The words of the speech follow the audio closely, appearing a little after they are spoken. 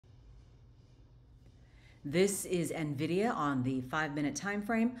This is NVDA on the 5-minute time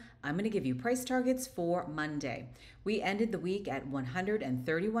frame. I'm going to give you price targets for Monday. We ended the week at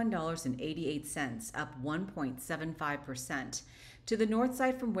 $131.88, up 1.75%. To the north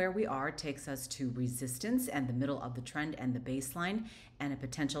side from where we are takes us to resistance and the middle of the trend and the baseline and a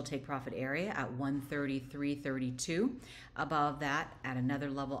potential take profit area at 133.32. Above that, at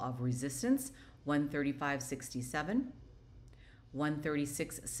another level of resistance, 135.67,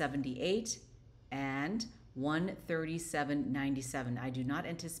 136.78, and 137.97. I do not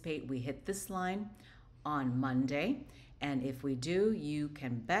anticipate we hit this line on Monday, and if we do, you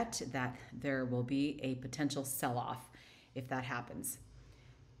can bet that there will be a potential sell-off if that happens.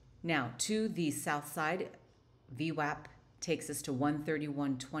 Now, to the south side, VWAP takes us to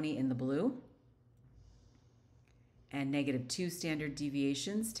 131.20 in the blue, and -2 standard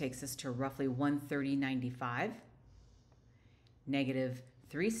deviations takes us to roughly 130.95.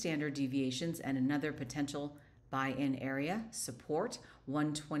 -3 standard deviations and another potential buy-in area support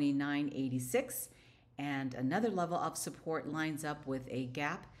 129.86, and another level of support lines up with a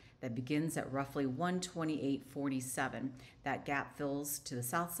gap that begins at roughly 128.47. That gap fills to the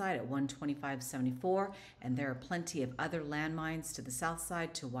south side at 125.74, and there are plenty of other landmines to the south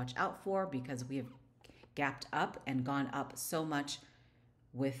side to watch out for because we have gapped up and gone up so much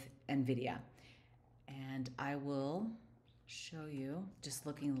with NVIDIA. And I will show you, just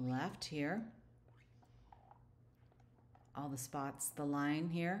looking left here, all the spots, the line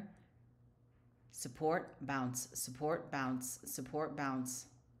here, support, bounce, support, bounce, support, bounce.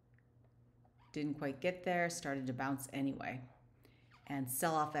 Didn't quite get there, started to bounce anyway. And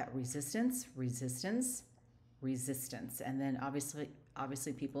sell off at resistance, resistance, resistance. And then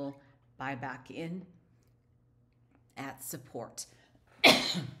obviously people buy back in at support.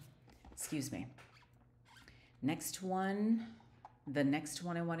 Excuse me. Next one, the next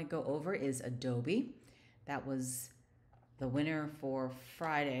one I want to go over is Adobe. That was the winner for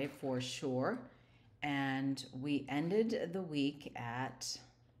Friday for sure. And we ended the week at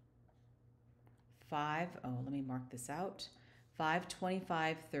let me mark this out,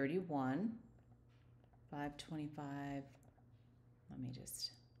 525.31, 525, let me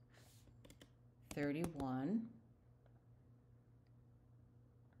just, 31.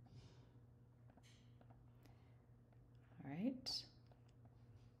 All right.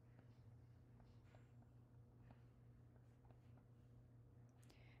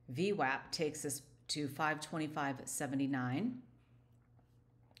 VWAP takes us to 525.79.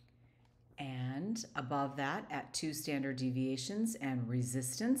 And above that, at 2 standard deviations and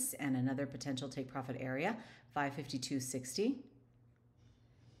resistance and another potential take profit area, 552.60,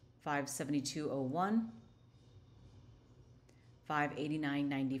 572.01,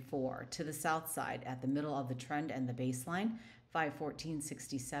 589.94. To the south side, at the middle of the trend and the baseline,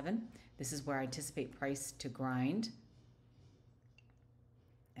 514.67. This is where I anticipate price to grind.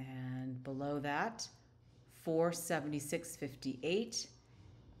 And below that, 476.58.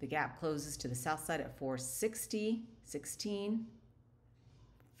 The gap closes to the south side at 460.16,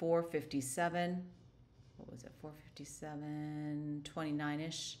 457, what was it, 457,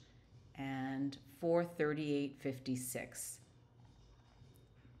 29-ish, and 438.56.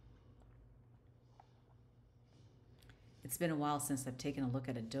 It's been a while since I've taken a look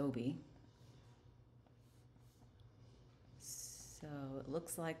at Adobe. So it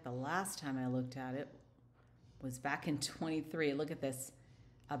looks like the last time I looked at it was back in 23. Look at this.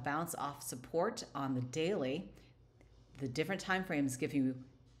 A bounce off support on the daily. The different time frames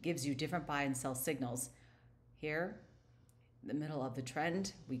gives you different buy and sell signals. Here, the middle of the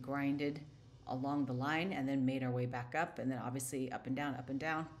trend, we grinded along the line and then made our way back up, and then obviously up and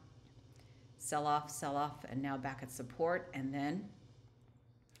down, sell off, and now back at support, and then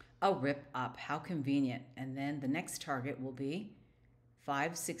a rip up. How convenient. And then the next target will be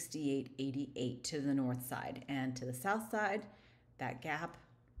 568.88 to the north side, and to the south side, that gap,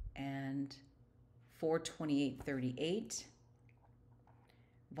 and 428.38.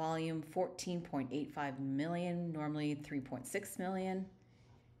 Volume 14.85 million, normally 3.6 million.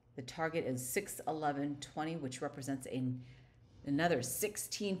 The target is 611.20, which represents another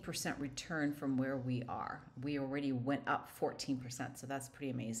 16% return from where we are. We already went up 14%, so that's pretty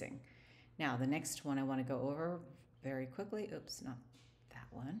amazing. Now, the next one I want to go over very quickly. Oops, not that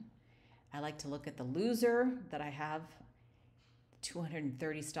one. I like to look at the loser that I have.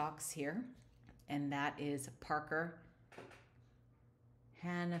 230 stocks here, and that is Parker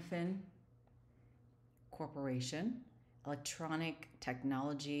Hannifin Corporation, electronic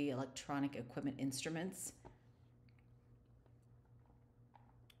technology, electronic equipment instruments.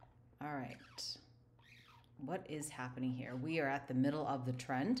 All right, what is happening here? We are at the middle of the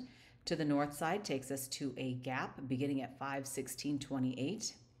trend. To the north side takes us to a gap beginning at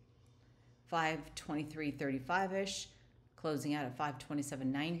 516.28, 523.35-ish, closing out at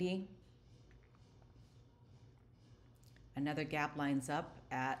 527.90. Another gap lines up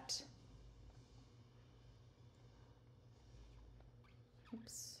at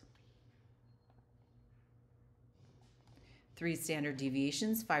 3 standard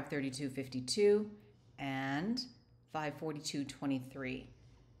deviations, 532.52 and 542.23.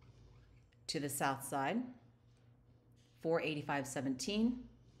 To the south side, 485.17,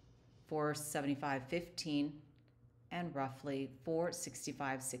 475.15, and roughly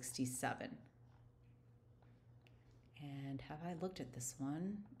 465.67. And have I looked at this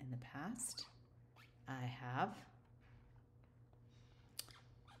one in the past? I have.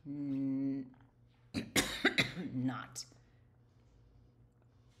 Not.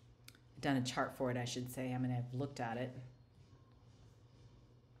 Done a chart for it, I should say. I mean, I've looked at it.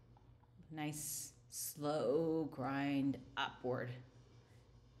 Nice, slow grind upward.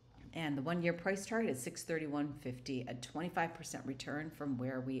 And the 1 year price target is 631.50, a 25% return from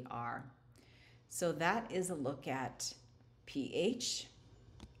where we are. So that is a look at PH,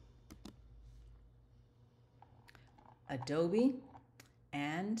 Adobe,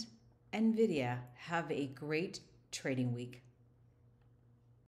 and NVDA. Have a great trading week.